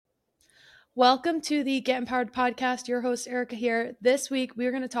Welcome to the Get Empowered podcast. Your host, Erica, here. This week,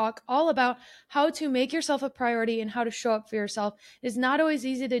 we're going to talk all about how to make yourself a priority and how to show up for yourself. It's not always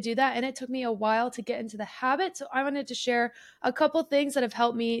easy to do that, and it took me a while to get into the habit. So I wanted to share a couple things that have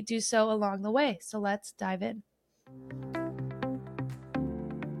helped me do so along the way. So let's dive in.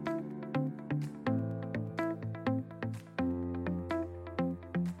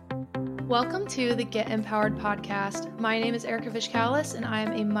 Welcome to the Get Empowered podcast. My name is Erica Vishkalis, and I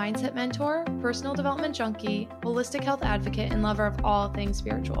am a mindset mentor, personal development junkie, holistic health advocate, and lover of all things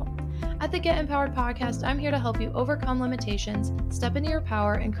spiritual. At the Get Empowered podcast, I'm here to help you overcome limitations, step into your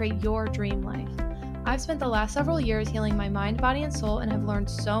power, and create your dream life. I've spent the last several years healing my mind, body, and soul, and have learned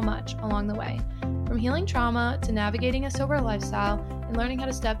so much along the way. From healing trauma to navigating a sober lifestyle and learning how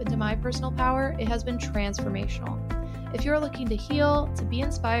to step into my personal power, it has been transformational. If you're looking to heal, to be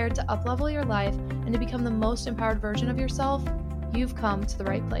inspired, to uplevel your life, and to become the most empowered version of yourself, you've come to the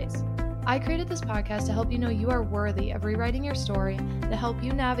right place. I created this podcast to help you know you are worthy of rewriting your story, to help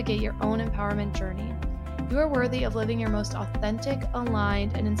you navigate your own empowerment journey. You are worthy of living your most authentic,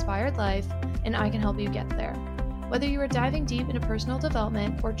 aligned, and inspired life, and I can help you get there. Whether you are diving deep into personal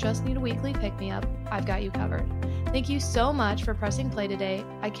development or just need a weekly pick-me-up, I've got you covered. Thank you so much for pressing play today.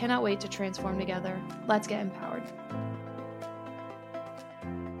 I cannot wait to transform together. Let's get empowered.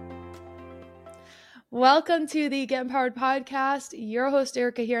 Welcome to the Get Empowered podcast. Your host,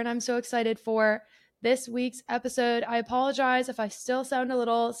 Erica, here, and I'm so excited for this week's episode. I apologize if I still sound a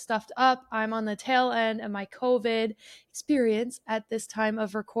little stuffed up. I'm on the tail end of my COVID experience at this time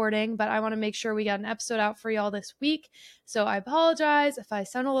of recording, but I want to make sure we got an episode out for y'all this week. So I apologize if I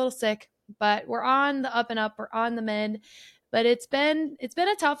sound a little sick, but we're on the up and up. We're on the mend. But it's been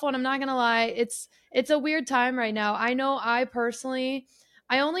a tough one. I'm not going to lie. It's a weird time right now. I know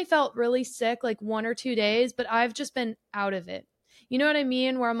I only felt really sick like 1 or 2 days, but I've just been out of it. You know what I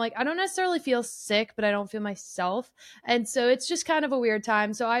mean? Where I'm like, I don't necessarily feel sick, but I don't feel myself. And so it's just kind of a weird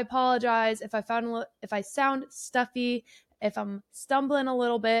time. So I apologize if I sound stuffy, if I'm stumbling a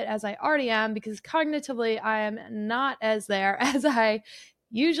little bit, as I already am, because cognitively I am not as there as I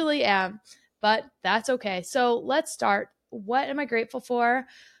usually am, but that's okay. So let's start. What am I grateful for?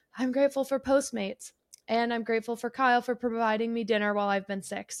 I'm grateful for Postmates. And I'm grateful for Kyle for providing me dinner while I've been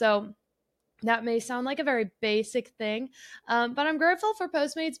sick. So that may sound like a very basic thing, but I'm grateful for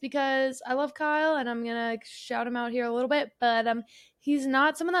Postmates because I love Kyle, and I'm going to shout him out here a little bit. But he's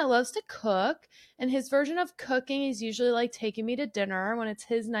not someone that loves to cook, and his version of cooking is usually like taking me to dinner when it's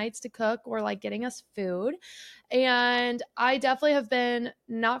his nights to cook, or like getting us food. And I definitely have been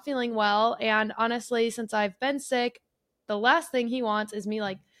not feeling well. And honestly, since I've been sick, the last thing he wants is me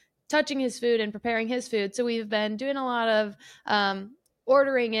like touching his food and preparing his food. So we've been doing a lot of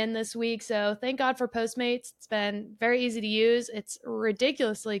ordering in this week. So thank God for Postmates. It's been very easy to use. It's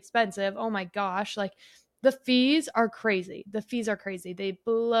ridiculously expensive. Oh my gosh. Like the fees are crazy. They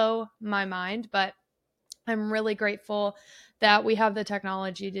blow my mind, but I'm really grateful that we have the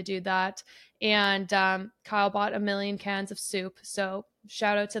technology to do that. And Kyle bought 1 million cans of soup. So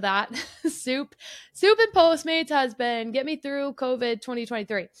shout out to that. Soup and Postmates has been get me through COVID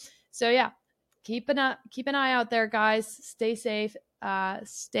 2023. So yeah, keep an eye out there, guys. Stay safe.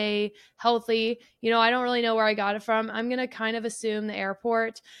 Stay healthy. You know, I don't really know where I got it from. I'm going to kind of assume the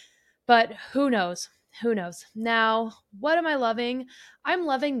airport, but who knows? Now, what am I loving? I'm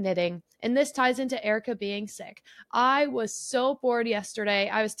loving knitting. And this ties into Erica being sick. I was so bored yesterday.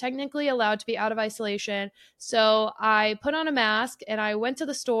 I was technically allowed to be out of isolation. So I put on a mask and I went to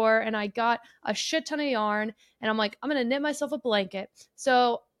the store and I got a shit ton of yarn. And I'm like, I'm going to knit myself a blanket.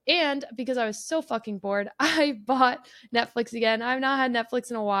 And because I was so fucking bored, I bought Netflix again. I've not had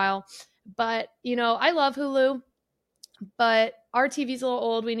Netflix in a while. But, you know, I love Hulu, but our TV's a little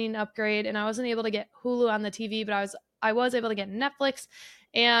old. We need an upgrade. And I wasn't able to get Hulu on the TV, but I was able to get Netflix.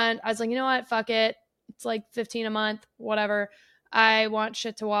 And I was like, you know what? Fuck it. It's like $15 a month, whatever. I want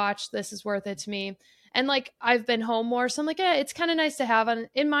shit to watch. This is worth it to me. And like, I've been home more. So I'm like, yeah, it's kind of nice to have on,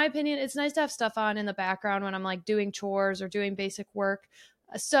 in my opinion, it's nice to have stuff on in the background when I'm like doing chores or doing basic work.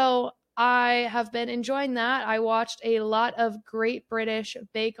 So I have been enjoying that. I watched a lot of Great British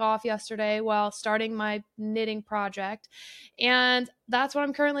Bake Off yesterday while starting my knitting project. And that's what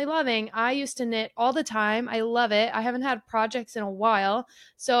I'm currently loving. I used to knit all the time. I love it. I haven't had projects in a while.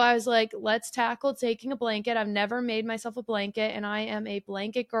 So I was like, let's tackle taking a blanket. I've never made myself a blanket, and I am a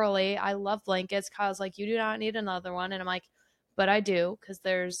blanket girly. I love blankets. Kyle's like, you do not need another one. And I'm like, but I do, because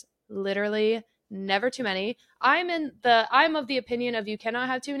there's literally never too many. I'm of the opinion of you cannot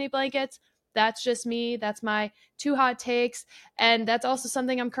have too many blankets. That's just me. That's my Two Hot Takes. And that's also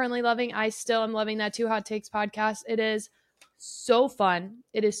something I'm currently loving. I still am loving that Two Hot Takes podcast. It is so fun.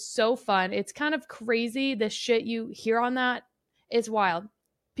 It is so fun. It's kind of crazy, the shit you hear on that. It's wild.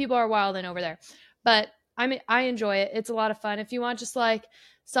 People are wilding over there. But I enjoy it. It's a lot of fun. If you want just like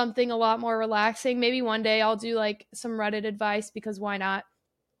something a lot more relaxing, maybe one day I'll do like some Reddit advice, because why not?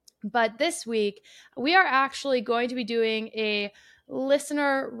 But this week, we are actually going to be doing a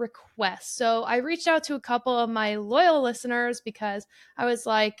listener request. So I reached out to a couple of my loyal listeners because I was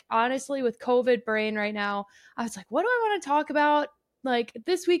like, honestly, with COVID brain right now, I was like, what do I want to talk about? Like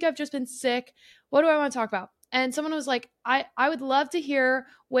this week, I've just been sick. What do I want to talk about? And someone was like, I would love to hear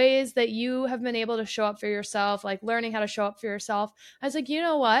ways that you have been able to show up for yourself, like learning how to show up for yourself. I was like, you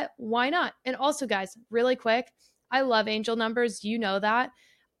know what? Why not? And also, guys, really quick, I love angel numbers. You know that.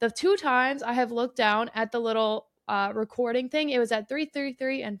 The two times I have looked down at the little recording thing, it was at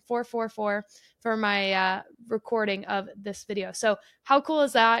 333 and 444 for my recording of this video. So how cool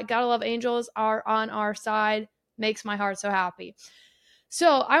is that? Gotta love angels are on our side. Makes my heart so happy. So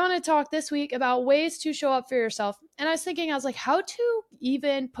I want to talk this week about ways to show up for yourself. And I was thinking, I was like, how to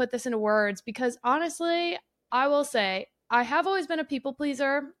even put this into words? Because honestly, I will say I have always been a people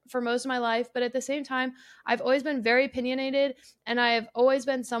pleaser for most of my life, but at the same time, I've always been very opinionated, and I have always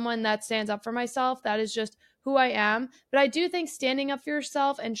been someone that stands up for myself. That is just who I am. But I do think standing up for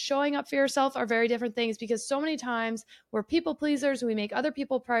yourself and showing up for yourself are very different things, because so many times we're people pleasers, we make other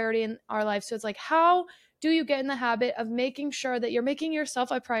people priority in our life. So it's like, how do you get in the habit of making sure that you're making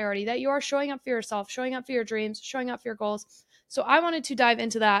yourself a priority, that you are showing up for yourself, showing up for your dreams, showing up for your goals? So I wanted to dive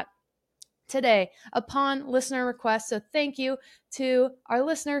into that today upon listener request. So thank you to our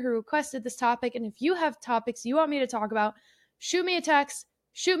listener who requested this topic. And if you have topics you want me to talk about, shoot me a text,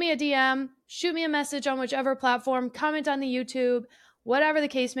 shoot me a DM, shoot me a message on whichever platform, comment on the YouTube, whatever the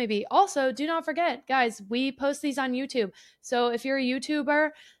case may be. Also, do not forget, guys, we post these on YouTube. So if you're a YouTuber,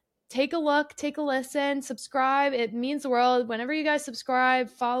 take a look, take a listen, subscribe. It means the world. Whenever you guys subscribe,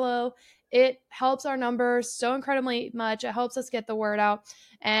 follow, it helps our numbers so incredibly much. It helps us get the word out.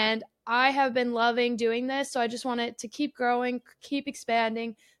 And I have been loving doing this, so I just want it to keep growing, keep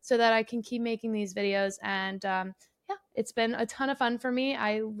expanding, so that I can keep making these videos. And yeah, it's been a ton of fun for me.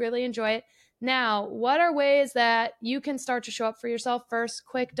 I really enjoy it. Now, what are ways that you can start to show up for yourself? First,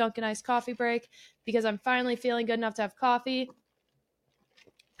 quick Dunkin' iced coffee break, because I'm finally feeling good enough to have coffee.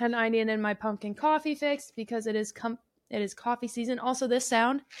 And I need in my pumpkin coffee fix, because it is coffee season. Also, this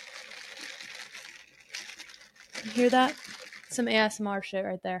sound, you hear that? Some ASMR shit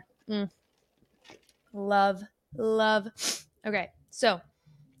right there. Love. Okay, so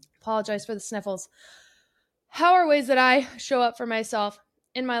apologize for the sniffles. How are ways that I show up for myself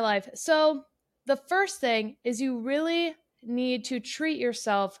in my life? So the first thing is you really need to treat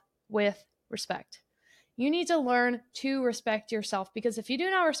yourself with respect. You need to learn to respect yourself, because if you do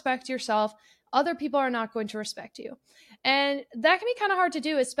not respect yourself, other people are not going to respect you. And that can be kind of hard to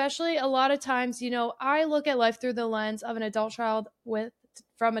do, especially a lot of times, I look at life through the lens of an adult child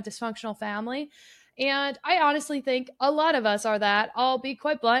from a dysfunctional family. And I honestly think a lot of us are that. I'll be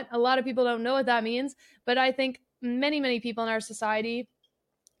quite blunt. A lot of people don't know what that means, but I think many, many people in our society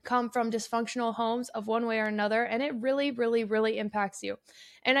come from dysfunctional homes of one way or another, and it really, really, really impacts you.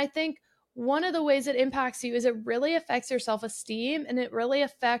 And I think one of the ways it impacts you is it really affects your self-esteem, and it really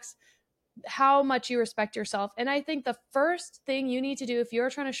affects how much you respect yourself. And I think the first thing you need to do if you're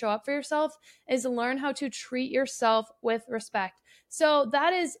trying to show up for yourself is learn how to treat yourself with respect. So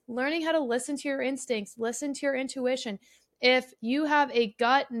that is learning how to listen to your instincts, listen to your intuition. If you have a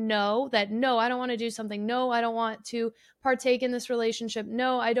gut no, that no, I don't want to do something. No, I don't want to partake in this relationship.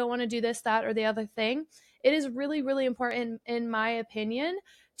 No, I don't want to do this, that, or the other thing. It is really, really important, in my opinion,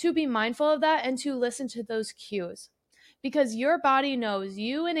 to be mindful of that and to listen to those cues, because your body knows,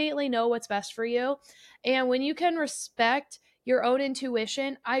 you innately know what's best for you. And when you can respect your own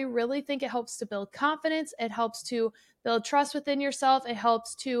intuition, I really think it helps to build confidence. It helps to build trust within yourself. It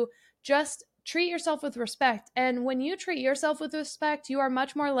helps to just treat yourself with respect. And when you treat yourself with respect, you are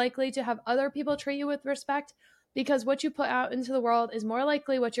much more likely to have other people treat you with respect, because what you put out into the world is more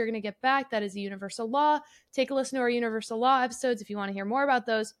likely what you're going to get back. That is a universal law. Take a listen to our universal law episodes if you want to hear more about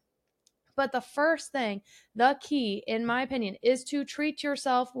those. But the first thing, the key, in my opinion, is to treat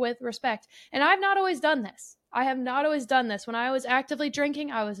yourself with respect. And I've not always done this. I have not always done this. When I was actively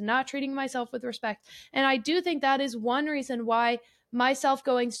drinking, I was not treating myself with respect. And I do think that is one reason why myself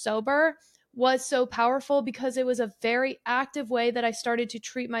going sober was so powerful, because it was a very active way that I started to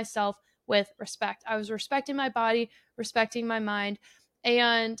treat myself with respect. I was respecting my body, respecting my mind.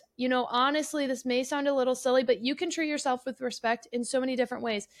 And, honestly, this may sound a little silly, but you can treat yourself with respect in so many different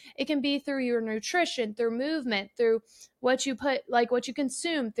ways. It can be through your nutrition, through movement, through what you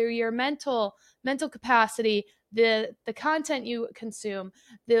consume, through your mental capacity, the content you consume,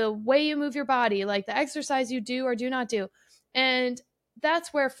 the way you move your body, like the exercise you do or do not do. And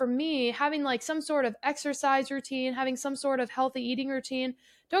that's where, for me, having like some sort of exercise routine, having some sort of healthy eating routine,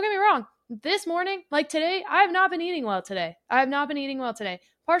 don't get me wrong, this morning, like today, I have not been eating well today. I have not been eating well today,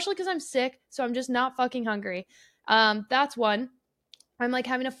 partially because I'm sick, so I'm just not fucking hungry. That's one. I'm like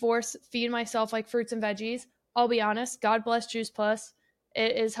having to force feed myself like fruits and veggies. I'll be honest, God bless Juice Plus.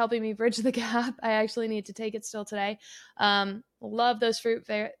 It is helping me bridge the gap. I actually need to take it still today. Love those fruit,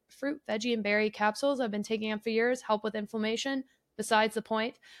 veggie, and berry capsules. I've been taking them for years, help with inflammation. Besides the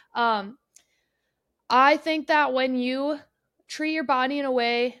point. I think that when you treat your body in a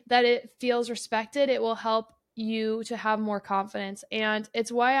way that it feels respected, it will help you to have more confidence. And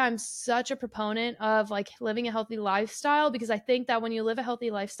it's why I'm such a proponent of like living a healthy lifestyle, because I think that when you live a healthy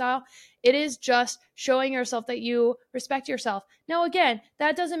lifestyle, it is just showing yourself that you respect yourself. Now, again,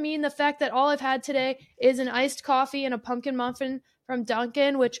 that doesn't mean the fact that all I've had today is an iced coffee and a pumpkin muffin from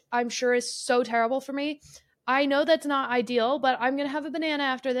Dunkin', which I'm sure is so terrible for me. I know that's not ideal, but I'm going to have a banana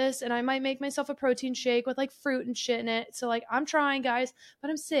after this, and I might make myself a protein shake with like fruit and shit in it. So, like, I'm trying, guys,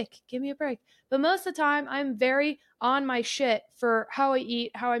 but I'm sick. Give me a break. But most of the time, I'm very on my shit for how I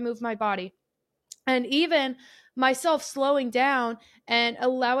eat, how I move my body. And even myself slowing down and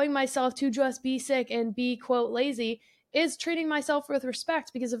allowing myself to just be sick and be, quote, lazy is treating myself with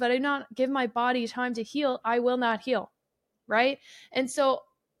respect, because if I do not give my body time to heal, I will not heal. Right. And so,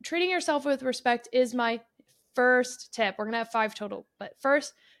 treating yourself with respect is my first tip. We're going to have 5 total, but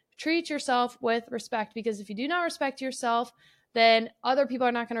first, treat yourself with respect, because if you do not respect yourself, then other people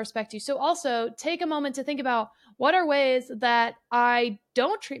are not going to respect you. So also take a moment to think about, what are ways that I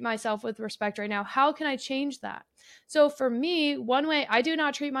don't treat myself with respect right now? How can I change that? So for me, one way I do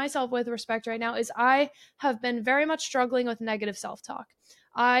not treat myself with respect right now is I have been very much struggling with negative self-talk.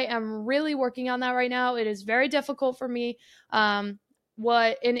 I am really working on that right now. It is very difficult for me.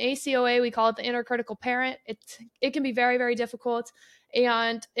 What in ACOA we call it the inner critical parent. It can be very, very difficult,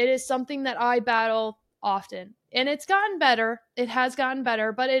 and it is something that I battle often. And it's gotten better. It has gotten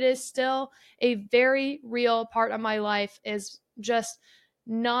better, but it is still a very real part of my life, is just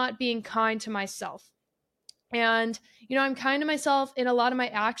not being kind to myself. And, I'm kind to myself in a lot of my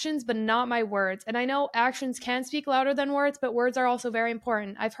actions, but not my words. And I know actions can speak louder than words, but words are also very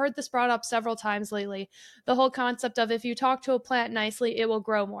important. I've heard this brought up several times lately. The whole concept of, if you talk to a plant nicely, it will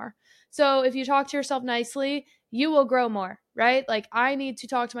grow more. So if you talk to yourself nicely, you will grow more, right? Like, I need to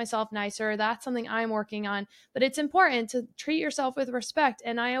talk to myself nicer. That's something I'm working on. But it's important to treat yourself with respect.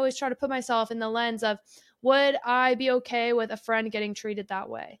 And I always try to put myself in the lens of, would I be okay with a friend getting treated that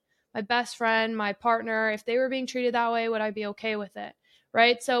way? My best friend, my partner, if they were being treated that way, would I be okay with it?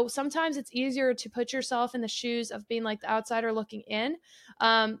 Right. So sometimes it's easier to put yourself in the shoes of being like the outsider looking in,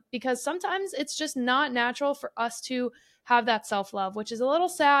 because sometimes it's just not natural for us to have that self-love, which is a little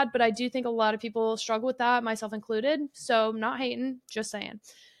sad, but I do think a lot of people struggle with that, myself included. So not hating, just saying.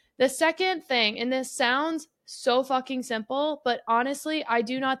 The second thing, and this sounds so fucking simple, but honestly, I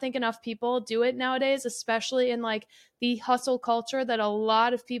do not think enough people do it nowadays, especially in like the hustle culture that a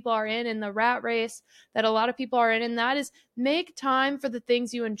lot of people are in the rat race that a lot of people are in. And that is, make time for the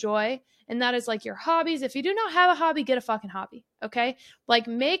things you enjoy. And that is like your hobbies. If you do not have a hobby, get a fucking hobby. Okay. Like,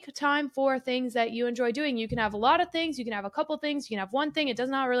 make time for things that you enjoy doing. You can have a lot of things. You can have a couple things. You can have one thing. It does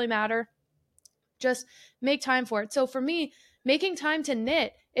not really matter. Just make time for it. So for me, making time to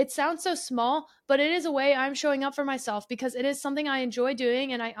knit, it sounds so small, but it is a way I'm showing up for myself, because it is something I enjoy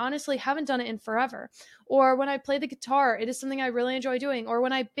doing, and I honestly haven't done it in forever. Or when I play the guitar, it is something I really enjoy doing. Or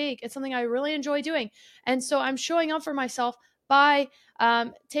when I bake, it's something I really enjoy doing. And so I'm showing up for myself by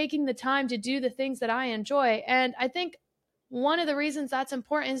taking the time to do the things that I enjoy. And I think one of the reasons that's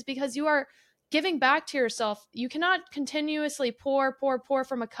important is because you are giving back to yourself. You cannot continuously pour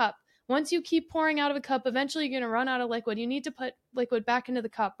from a cup. Once you keep pouring out of a cup, eventually you're going to run out of liquid. You need to put liquid back into the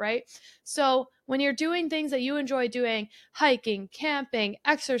cup, right? So when you're doing things that you enjoy doing, hiking, camping,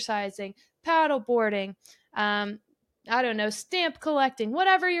 exercising, paddle boarding, I don't know, stamp collecting,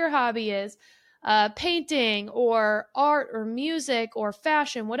 whatever your hobby is, painting or art or music or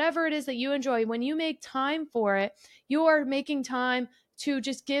fashion, whatever it is that you enjoy, when you make time for it, you are making time to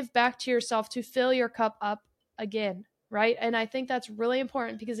just give back to yourself, to fill your cup up again. Right. And I think that's really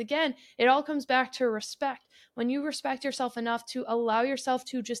important, because again, it all comes back to respect. When you respect yourself enough to allow yourself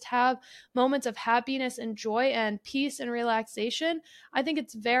to just have moments of happiness and joy and peace and relaxation, I think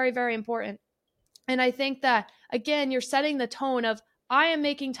it's very, very important. And I think that, again, you're setting the tone of, I am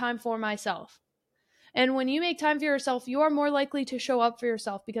making time for myself. And when you make time for yourself, you are more likely to show up for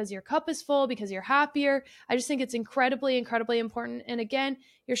yourself, because your cup is full, because you're happier. I just think it's incredibly, incredibly important. And again,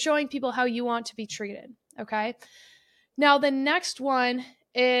 you're showing people how you want to be treated. Okay. Now, the next one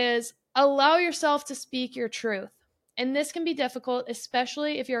is allow yourself to speak your truth. And this can be difficult,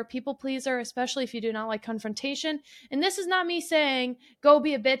 especially if you're a people pleaser, especially if you do not like confrontation. And this is not me saying go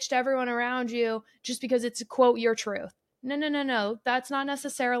be a bitch to everyone around you just because it's, quote, your truth. No, no, no, no. That's not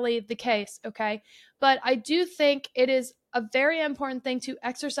necessarily the case, okay? But I do think it is a very important thing to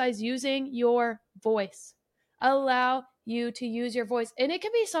exercise using your voice. Allow you to use your voice. And it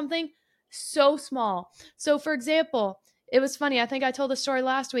can be something so small. So, for example, it was funny. I think I told the story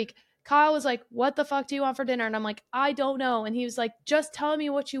last week. Kyle was like, "What the fuck do you want for dinner?" And I'm like, "I don't know." And he was like, "Just tell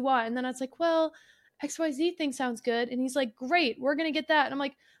me what you want." And then I was like, "Well, XYZ thing sounds good." And he's like, "Great, we're going to get that." And I'm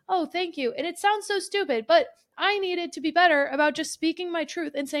like, "Oh, thank you." And it sounds so stupid, but I needed to be better about just speaking my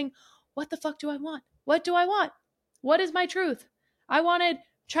truth and saying, "What the fuck do I want? What do I want? What is my truth? I wanted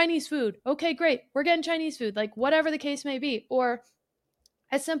Chinese food." Okay, great. We're getting Chinese food. Like, whatever the case may be. Or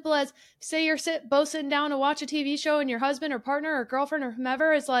as simple as, say you're both sitting down to watch a TV show and your husband or partner or girlfriend or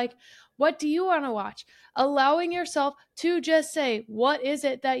whomever is like, "What do you want to watch?" Allowing yourself to just say, "What is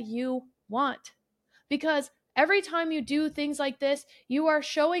it that you want?" Because every time you do things like this, you are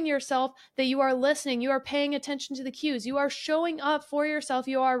showing yourself that you are listening, you are paying attention to the cues, you are showing up for yourself,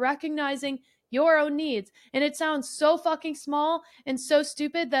 you are recognizing your own needs. And it sounds so fucking small and so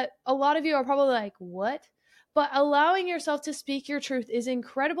stupid that a lot of you are probably like, "What?" But allowing yourself to speak your truth is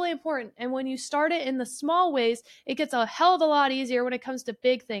incredibly important. And when you start it in the small ways, it gets a hell of a lot easier when it comes to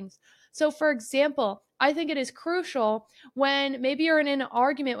big things. So, for example, I think it is crucial when maybe you're in an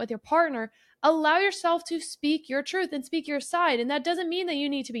argument with your partner, allow yourself to speak your truth and speak your side. And that doesn't mean that you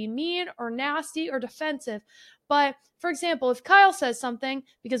need to be mean or nasty or defensive. But for example, if Kyle says something,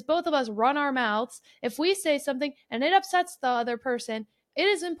 because both of us run our mouths, if we say something and it upsets the other person, it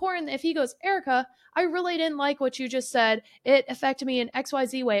is important if he goes, "Erica, I really didn't like what you just said. It affected me in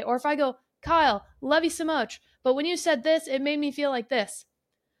XYZ way." Or if I go, "Kyle, love you so much, but when you said this, it made me feel like this."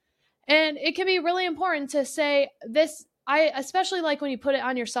 And it can be really important to say this. I especially like when you put it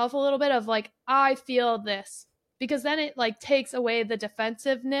on yourself a little bit of like, "I feel this," because then it like takes away the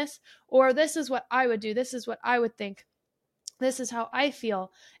defensiveness, or "This is what I would do. This is what I would think. This is how I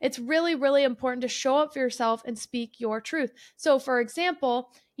feel." It's really, really important to show up for yourself and speak your truth. So, for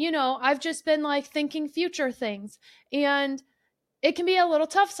example, I've just been like thinking future things, and it can be a little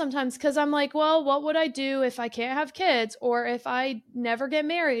tough sometimes because I'm like, "Well, what would I do if I can't have kids, or if I never get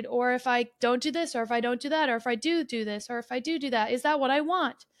married, or if I don't do this, or if I don't do that, or if I do do this, or if I do do that? Is that what I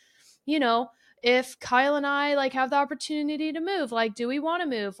want?" You know, if Kyle and I like have the opportunity to move, like, do we want to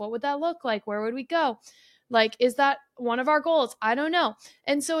move? What would that look like? Where would we go? Like, is that one of our goals? I don't know.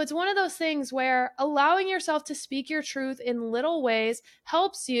 And so it's one of those things where allowing yourself to speak your truth in little ways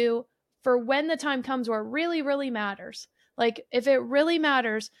helps you for when the time comes where it really, really matters. Like, if it really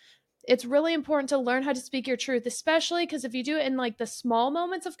matters, it's really important to learn how to speak your truth, especially because if you do it in like the small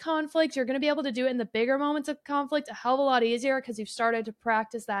moments of conflict, you're going to be able to do it in the bigger moments of conflict a hell of a lot easier because you've started to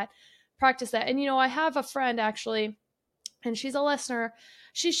practice that. And I have a friend actually, and she's a listener.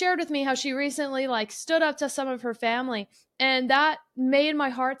 She shared with me how she recently like stood up to some of her family, and that made my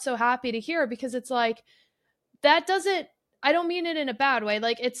heart so happy to hear, because it's like, that doesn't, I don't mean it in a bad way.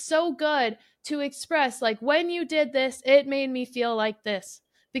 Like, it's so good to express, like, "When you did this, it made me feel like this."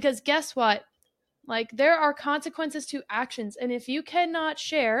 Because guess what? Like, there are consequences to actions. And if you cannot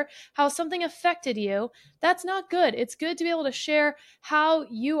share how something affected you, that's not good. It's good to be able to share how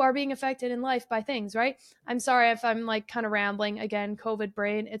you are being affected in life by things, right? I'm sorry if I'm like kind of rambling again, COVID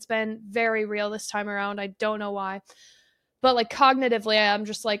brain. It's been very real this time around. I don't know why. But like cognitively, I'm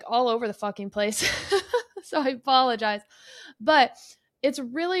just like all over the fucking place. So I apologize. But it's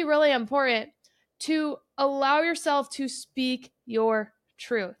really, really important to allow yourself to speak your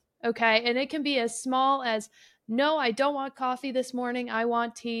truth. Okay. And it can be as small as, "No, I don't want coffee this morning. I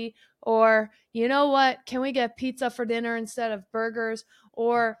want tea." Or, "You know what? Can we get pizza for dinner instead of burgers?"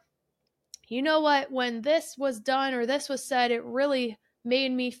 Or, "You know what? When this was done or this was said, it really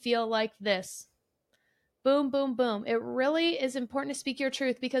made me feel like this." Boom, boom, boom. It really is important to speak your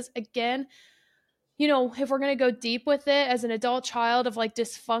truth because, again, if we're going to go deep with it as an adult child of like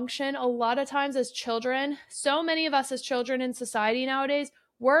dysfunction, a lot of times as children, so many of us as children in society nowadays,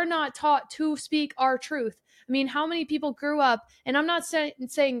 we're not taught to speak our truth. I mean, how many people grew up, and I'm not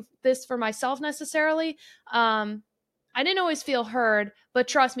saying this for myself necessarily. I didn't always feel heard, but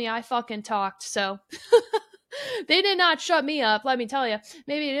trust me, I fucking talked. So they did not shut me up, let me tell you.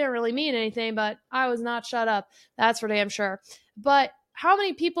 Maybe it didn't really mean anything, but I was not shut up. That's for damn sure. But how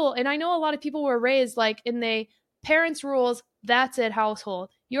many people, and I know a lot of people were raised like in the parents' rules, that's it, household.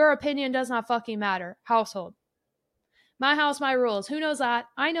 Your opinion does not fucking matter, household. My house, my rules. Who knows that?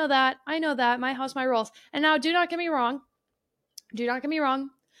 I know that. I know that. My house, my rules. And now do not get me wrong. Do not get me wrong.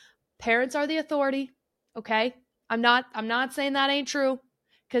 Parents are the authority. Okay? I'm not saying that ain't true.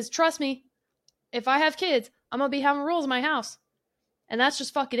 Cause trust me, if I have kids, I'm gonna be having rules in my house. And that's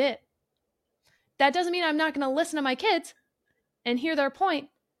just fucking it. That doesn't mean I'm not gonna listen to my kids and hear their point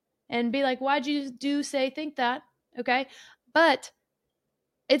and be like, why'd you think that? Okay? But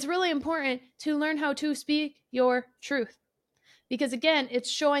it's really important to learn how to speak your truth. Because again, it's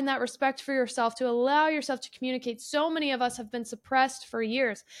showing that respect for yourself to allow yourself to communicate. So many of us have been suppressed for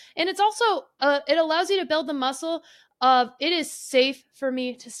years. And it's also, it allows you to build the muscle of it is safe for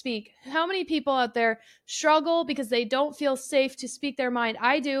me to speak. How many people out there struggle because they don't feel safe to speak their mind?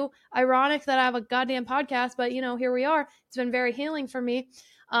 I do. Ironic that I have a goddamn podcast, but here we are. It's been very healing for me.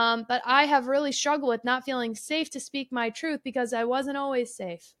 But I have really struggled with not feeling safe to speak my truth because I wasn't always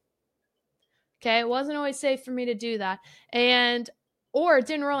safe. Okay, it wasn't always safe for me to do that. Or it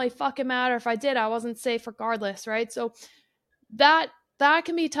didn't really fucking matter if I did. I wasn't safe regardless, right? So that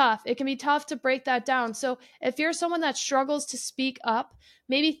can be tough. It can be tough to break that down. So if you're someone that struggles to speak up,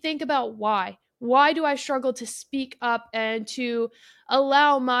 maybe think about why. Why do I struggle to speak up and to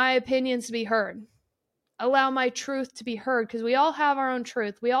allow my opinions to be heard? Allow my truth to be heard, because we all have our own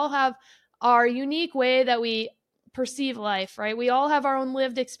truth. We all have our unique way that we perceive life, right? We all have our own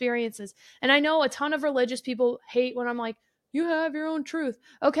lived experiences. And I know a ton of religious people hate when I'm like, you have your own truth.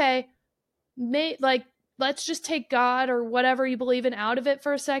 Okay, let's just take God or whatever you believe in out of it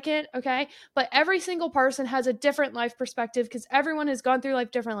for a second, okay? But every single person has a different life perspective because everyone has gone through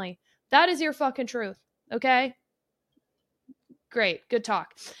life differently. That is your fucking truth, okay? Great, good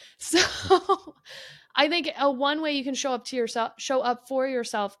talk. So I think one way you can show up for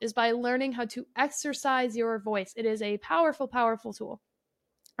yourself is by learning how to exercise your voice. It is a powerful, powerful tool.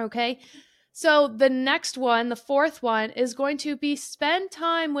 Okay. So the next one, the fourth one, is going to be spend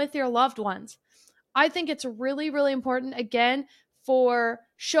time with your loved ones. I think it's really, really important, again, for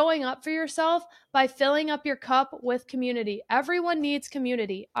showing up for yourself by filling up your cup with community. Everyone needs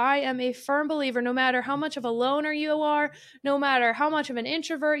community. I am a firm believer, no matter how much of a loner you are, no matter how much of an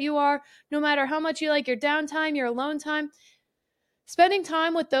introvert you are, no matter how much you like your downtime, your alone time, spending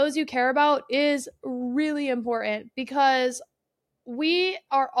time with those you care about is really important, because we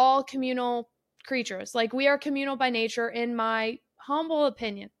are all communal creatures. Like, we are communal by nature, in my humble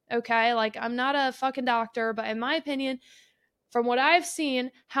opinion. Okay. Like, I'm not a fucking doctor, but in my opinion, from what I've seen,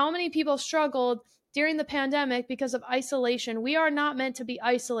 how many people struggled during the pandemic because of isolation. We are not meant to be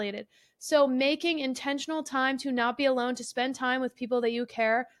isolated. So making intentional time to not be alone, to spend time with people that you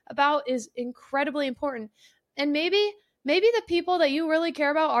care about, is incredibly important. And maybe the people that you really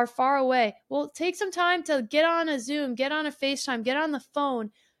care about are far away. Well, take some time to get on a Zoom, get on a FaceTime, get on the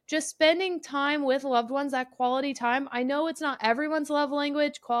phone. Just spending time with loved ones, that quality time. I know it's not everyone's love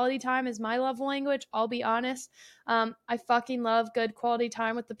language. Quality time is my love language, I'll be honest. I fucking love good quality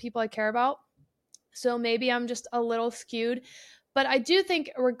time with the people I care about. So maybe I'm just a little skewed. But I do think,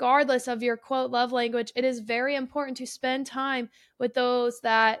 regardless of your quote love language, it is very important to spend time with those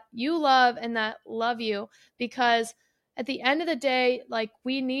that you love and that love you, because at the end of the day, like,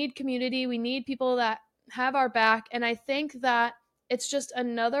 we need community. We need people that have our back. And I think that it's just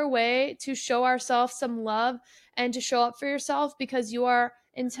another way to show ourselves some love and to show up for yourself, because you are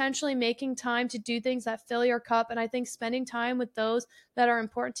intentionally making time to do things that fill your cup. And I think spending time with those that are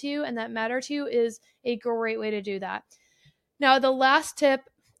important to you and that matter to you is a great way to do that. Now, the last tip,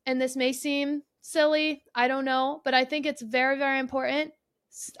 and this may seem silly, I don't know, but I think it's very, very important,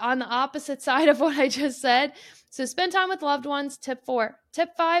 on the opposite side of what I just said. So spend time with loved ones, tip 4.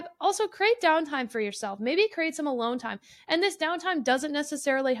 Tip 5, also create downtime for yourself. Maybe create some alone time. And this downtime doesn't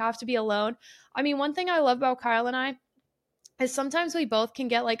necessarily have to be alone. I mean, one thing I love about Kyle and I is sometimes we both can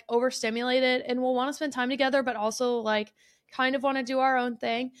get like overstimulated and we'll want to spend time together, but also like kind of want to do our own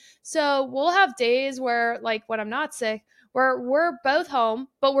thing. So we'll have days where, like, when I'm not sick, where we're both home,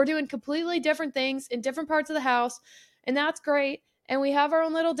 but we're doing completely different things in different parts of the house. And that's great. And we have our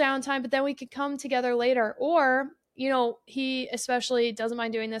own little downtime, but then we could come together later. Or, he especially doesn't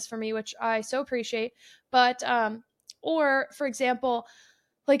mind doing this for me, which I so appreciate. But, or for example,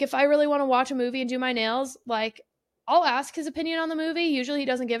 like, if I really want to watch a movie and do my nails, like, I'll ask his opinion on the movie. Usually he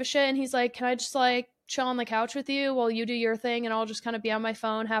doesn't give a shit. And he's like, can I just like chill on the couch with you while you do your thing and I'll just kind of be on my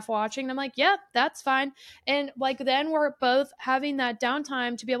phone half watching? And I'm like, yeah, that's fine. And like, then we're both having that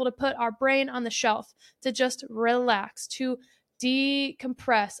downtime to be able to put our brain on the shelf, to just relax, to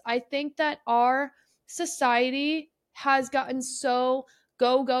decompress. I think that our society has gotten so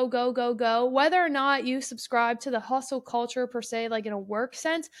go, go, go, go, go. Whether or not you subscribe to the hustle culture per se, like in a work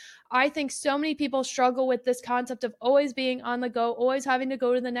sense, I think so many people struggle with this concept of always being on the go, always having to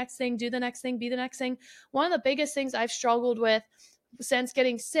go to the next thing, do the next thing, be the next thing. One of the biggest things I've struggled with since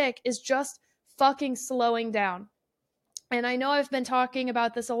getting sick is just fucking slowing down. And I know I've been talking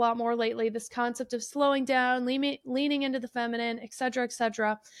about this a lot more lately, this concept of slowing down, leaning into the feminine, etc.,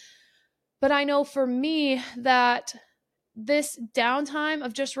 etc. But I know for me that this downtime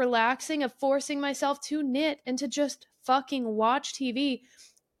of just relaxing, of forcing myself to knit and to just fucking watch TV,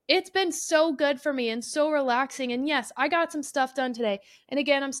 it's been so good for me and so relaxing. And yes, I got some stuff done today. And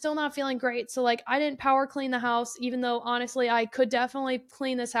again, I'm still not feeling great. So, like, I didn't power clean the house, even though honestly, I could definitely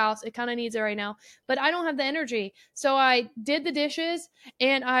clean this house. It kind of needs it right now, but I don't have the energy. So, I did the dishes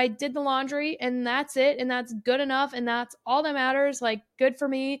and I did the laundry, and that's it. And that's good enough. And that's all that matters. Like, good for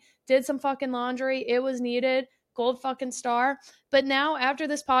me. Did some fucking laundry. It was needed. Gold fucking star. But now, after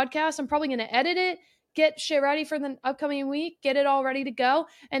this podcast, I'm probably going to edit it, get shit ready for the upcoming week, get it all ready to go.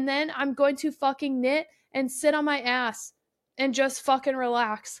 And then I'm going to fucking knit and sit on my ass and just fucking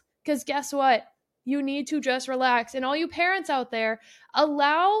relax. Because guess what? You need to just relax. And all you parents out there,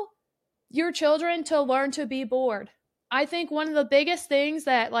 allow your children to learn to be bored. I think one of the biggest things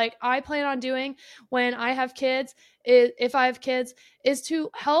that like I plan on doing when I have kids, is, if I have kids, is to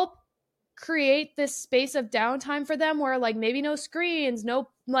help create this space of downtime for them where like maybe no screens, no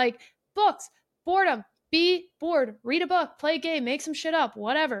like books, boredom, be bored, read a book, play a game, make some shit up,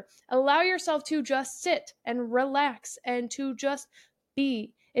 whatever. Allow yourself to just sit and relax and to just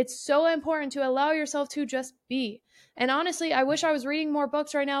be. It's so important to allow yourself to just be. And honestly, I wish I was reading more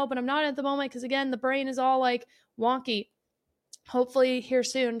books right now, but I'm not at the moment because again, the brain is all like wonky. Hopefully here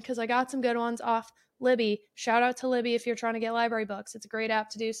soon because I got some good ones off Libby. Shout out to Libby if you're trying to get library books. It's a great app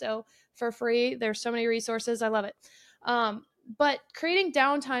to do so for free. There's so many resources. I love it. But creating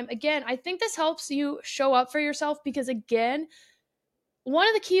downtime, again, I think this helps you show up for yourself because, again, one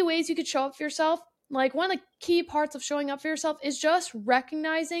of the key ways you could show up for yourself, like one of the key parts of showing up for yourself is just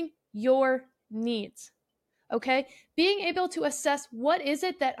recognizing your needs. Okay? Being able to assess what is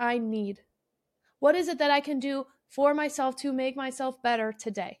it that I need? What is it that I can do for myself to make myself better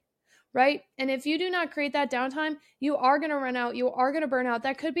today? Right? And if you do not create that downtime, you are going to run out. You are going to burn out.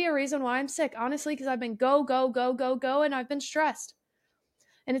 That could be a reason why I'm sick, honestly, because I've been go, go, go, go, go, and I've been stressed.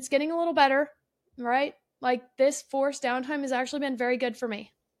 And it's getting a little better, right? Like this forced downtime has actually been very good for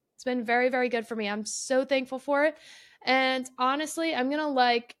me. It's been very, very good for me. I'm so thankful for it. And honestly, I'm going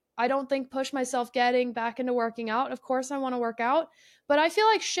to I don't think push myself getting back into working out. Of course, I want to work out, but I feel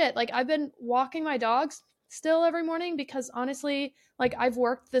like shit. Like I've been walking my dogs still every morning because honestly, like I've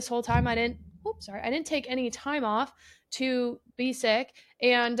worked this whole time. I didn't take any time off to be sick,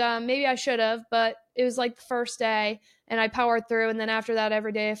 and maybe I should have, but it was like the first day and I powered through. And then after that,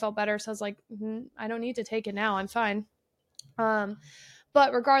 every day I felt better. So I was like, I don't need to take it now. I'm fine.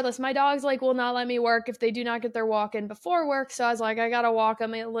 But regardless, my dogs like will not let me work if they do not get their walk in before work. So I was like, I gotta walk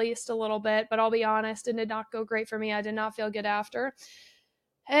them at least a little bit. But I'll be honest, it did not go great for me. I did not feel good after.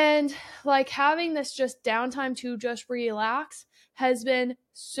 And like having this just downtime to just relax has been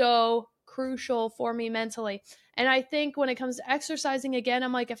so crucial for me mentally. And I think when it comes to exercising again,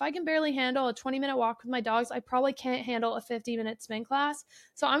 I'm like, if I can barely handle a 20-minute walk with my dogs, I probably can't handle a 50-minute spin class.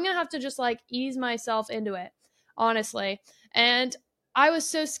 So I'm going to have to just like ease myself into it, honestly. And I was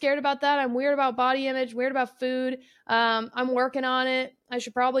so scared about that. I'm weird about body image, weird about food. I'm working on it. I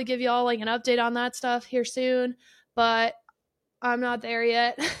should probably give you all like an update on that stuff here soon, but I'm not there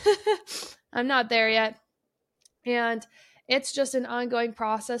yet. I'm not there yet. And it's just an ongoing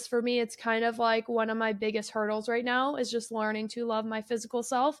process for me. It's kind of like one of my biggest hurdles right now is just learning to love my physical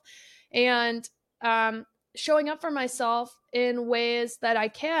self and showing up for myself in ways that I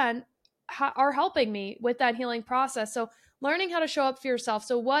can are helping me with that healing process. So learning how to show up for yourself.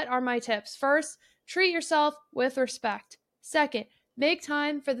 So what are my tips? First, treat yourself with respect. Second, make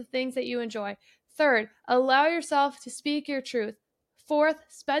time for the things that you enjoy. Third, allow yourself to speak your truth. Fourth,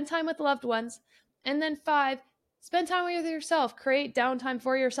 spend time with loved ones. And then 5, spend time with yourself. Create downtime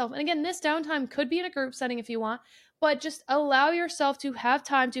for yourself. And again, this downtime could be in a group setting if you want, but just allow yourself to have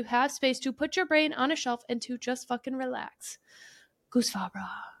time, to have space, to put your brain on a shelf and to just fucking relax. Goose Fabra.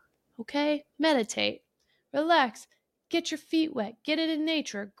 Okay? Meditate. Relax. Get your feet wet. Get it in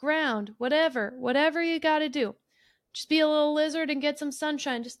nature. Ground. Whatever you gotta do. Just be a little lizard and get some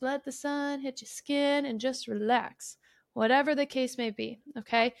sunshine. Just let the sun hit your skin and just relax. Whatever the case may be,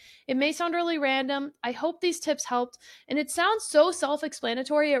 okay? It may sound really random. I hope these tips helped. And it sounds so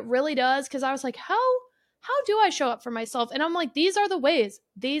self-explanatory. It really does, because I was like, how do I show up for myself? And I'm like, these are the ways.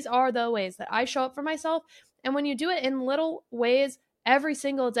 These are the ways that I show up for myself. And when you do it in little ways every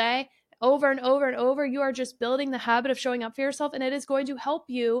single day, over and over and over, you are just building the habit of showing up for yourself, and it is going to help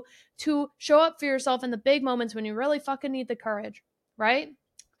you to show up for yourself in the big moments when you really fucking need the courage, right?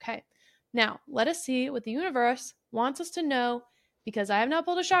 Okay. Now, let us see what the universe wants us to know, because I have not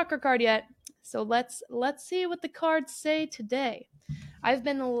pulled a chakra card yet. So let's see what the cards say today. I've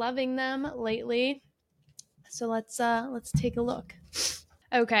been loving them lately. So let's take a look.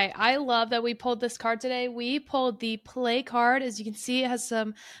 Okay, I love that we pulled this card today. We pulled the play card. As you can see, it has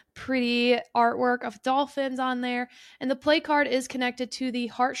some pretty artwork of dolphins on there. And the play card is connected to the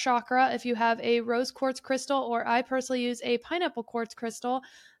heart chakra. If you have a rose quartz crystal, or I personally use a pineapple quartz crystal,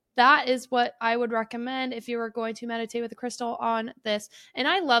 that is what I would recommend if you were going to meditate with a crystal on this. And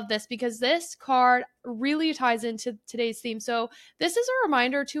I love this because this card really ties into today's theme. So this is a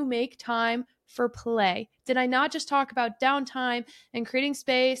reminder to make time for play. Did I not just talk about downtime and creating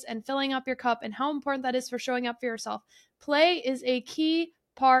space and filling up your cup and how important that is for showing up for yourself? Play is a key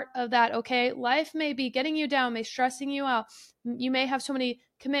part of that, okay? Life may be getting you down, may stressing you out. You may have so many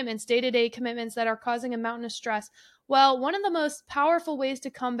commitments, day-to-day commitments that are causing a mountain of stress. Well, one of the most powerful ways to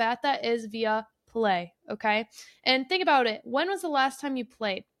combat that is via play, okay? And think about it. When was the last time you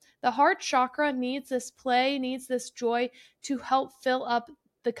played? The heart chakra needs this play, needs this joy to help fill up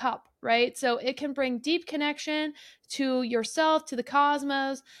the cup, right? So it can bring deep connection to yourself, to the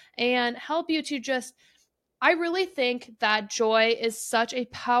cosmos, and help you to just, I really think that joy is such a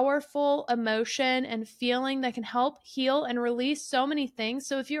powerful emotion and feeling that can help heal and release so many things.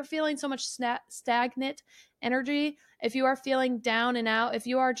 So if you're feeling so much stagnant energy, if you are feeling down and out, if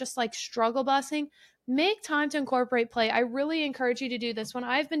you are just like struggle busing, make time to incorporate play. I really encourage you to do this. When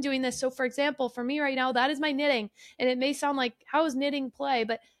I've been doing this, so for example, for me right now, that is my knitting. And it may sound like, how is knitting play?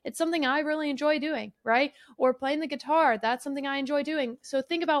 But it's something I really enjoy doing, right? Or playing the guitar, that's something I enjoy doing. So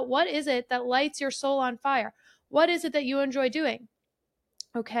think about, what is it that lights your soul on fire? What is it that you enjoy doing?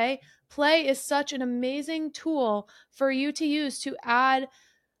 Okay. Play is such an amazing tool for you to use to add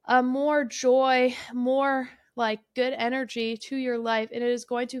more joy, more like good energy to your life. And it is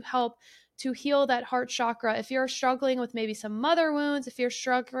going to help to heal that heart chakra. If you're struggling with maybe some mother wounds, if you're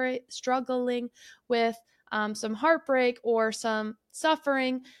struggling with some heartbreak or some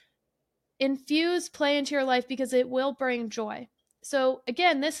suffering, infuse play into your life because it will bring joy. So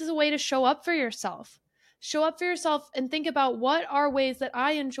again, this is a way to show up for yourself. Show up for yourself and think about, what are ways that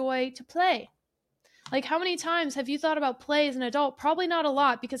I enjoy to play? Like, how many times have you thought about play as an adult? Probably not a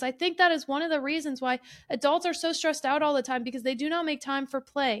lot, because I think that is one of the reasons why adults are so stressed out all the time, because they do not make time for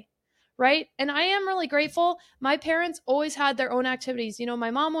play, right? And I am really grateful. My parents always had their own activities. You know, my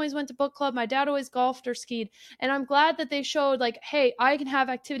mom always went to book club, my dad always golfed or skied. And I'm glad that they showed, like, hey, I can have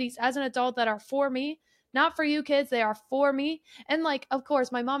activities as an adult that are for me. Not for you kids, they are for me. And like, of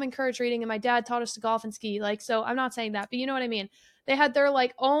course, my mom encouraged reading and my dad taught us to golf and ski. Like, so I'm not saying that, but you know what I mean? They had their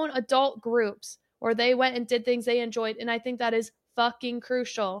like own adult groups, or they went and did things they enjoyed. And I think that is fucking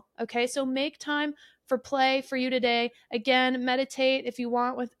crucial. Okay. So make time for play for you today. Again, meditate if you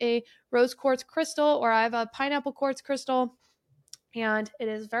want with a rose quartz crystal, or I have a pineapple quartz crystal, and it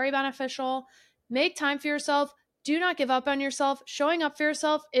is very beneficial. Make time for yourself. Do not give up on yourself. Showing up for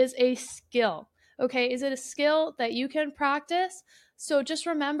yourself is a skill. Okay. Is it a skill that you can practice? So just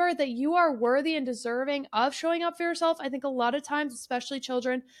remember that you are worthy and deserving of showing up for yourself. I think a lot of times, especially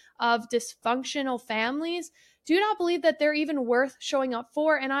children of dysfunctional families, do not believe that they're even worth showing up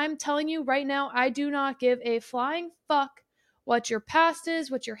for. And I'm telling you right now, I do not give a flying fuck what your past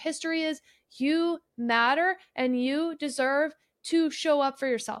is, what your history is. You matter and you deserve to show up for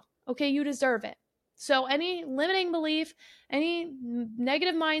yourself. Okay, you deserve it. So any limiting belief, any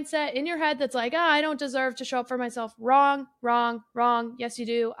negative mindset in your head that's like, I don't deserve to show up for myself. Wrong, wrong, wrong. Yes, you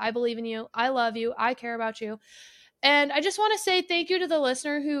do. I believe in you. I love you. I care about you. And I just want to say thank you to the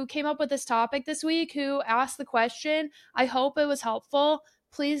listener who came up with this topic this week, who asked the question. I hope it was helpful.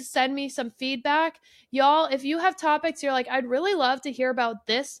 Please send me some feedback. Y'all, if you have topics you're like, I'd really love to hear about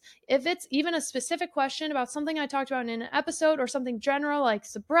this, if it's even a specific question about something I talked about in an episode, or something general like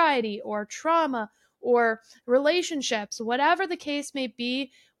sobriety or trauma or relationships, whatever the case may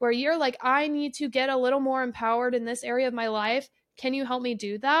be, where you're like, I need to get a little more empowered in this area of my life, can you help me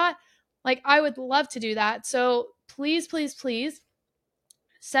do that? Like, I would love to do that. So please, please, please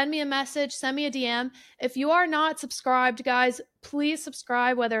send me a message, send me a DM. If you are not subscribed, guys, please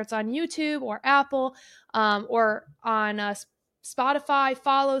subscribe, whether it's on YouTube or Apple, or on Spotify.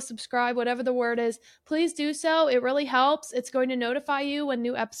 Follow, subscribe, whatever the word is. Please do so. It really helps. It's going to notify you when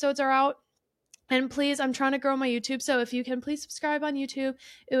new episodes are out. And please, I'm trying to grow my YouTube, so if you can please subscribe on YouTube,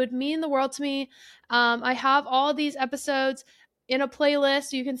 it would mean the world to me. I have all these episodes in a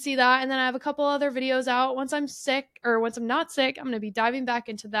playlist. You can see that. And then I have a couple other videos out. Once I'm sick, or once I'm not sick, I'm going to be diving back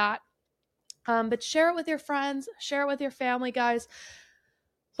into that. But share it with your friends, share it with your family, guys.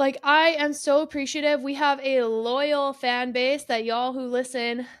 Like, I am so appreciative. We have a loyal fan base that y'all who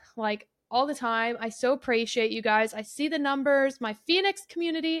listen, like, all the time. I so appreciate you guys. I see the numbers. My Phoenix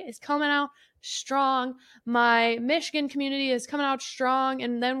community is coming out strong. My Michigan community is coming out strong.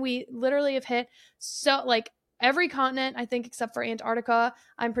 And then we literally have hit every continent, I think, except for Antarctica.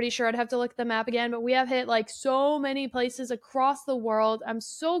 I'm pretty sure I'd have to look at the map again, but we have hit like so many places across the world. I'm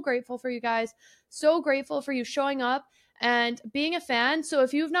so grateful for you guys. So grateful for you showing up and being a fan. So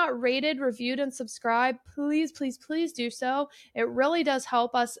if you've not rated, reviewed, and subscribed, please, please, please do so. It really does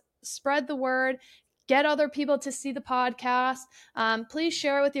help us spread the word, get other people to see the podcast. Please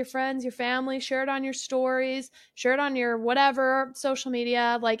share it with your friends, your family, share it on your stories, share it on your whatever social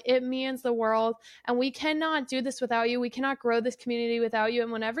media. Like, it means the world. And we cannot do this without you. We cannot grow this community without you.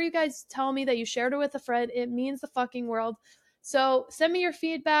 And whenever you guys tell me that you shared it with a friend, it means the fucking world. So send me your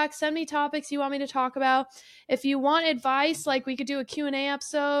feedback, send me topics you want me to talk about. If you want advice, like we could do a Q&A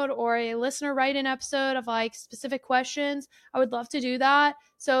episode or a listener write-in episode of like specific questions, I would love to do that.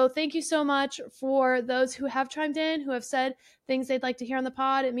 So thank you so much for those who have chimed in, who have said things they'd like to hear on the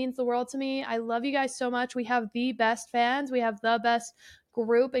pod. It means the world to me. I love you guys so much. We have the best fans. We have the best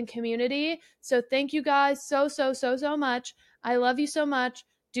group and community. So thank you guys so much. I love you so much.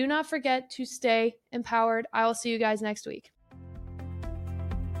 Do not forget to stay empowered. I will see you guys next week.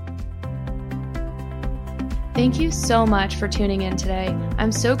 Thank you so much for tuning in today.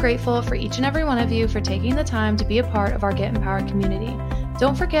 I'm so grateful for each and every one of you for taking the time to be a part of our Get Empowered community.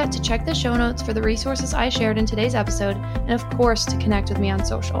 Don't forget to check the show notes for the resources I shared in today's episode, and of course to connect with me on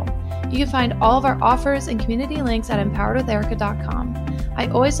social. You can find all of our offers and community links at empoweredwitherica.com. I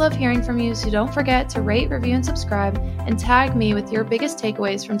always love hearing from you, so don't forget to rate, review, and subscribe, and tag me with your biggest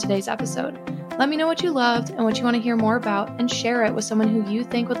takeaways from today's episode. Let me know what you loved and what you want to hear more about, and share it with someone who you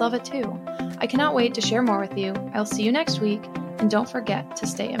think would love it too. I cannot wait to share more with you. I'll see you next week, and don't forget to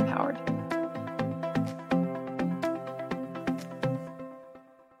stay empowered.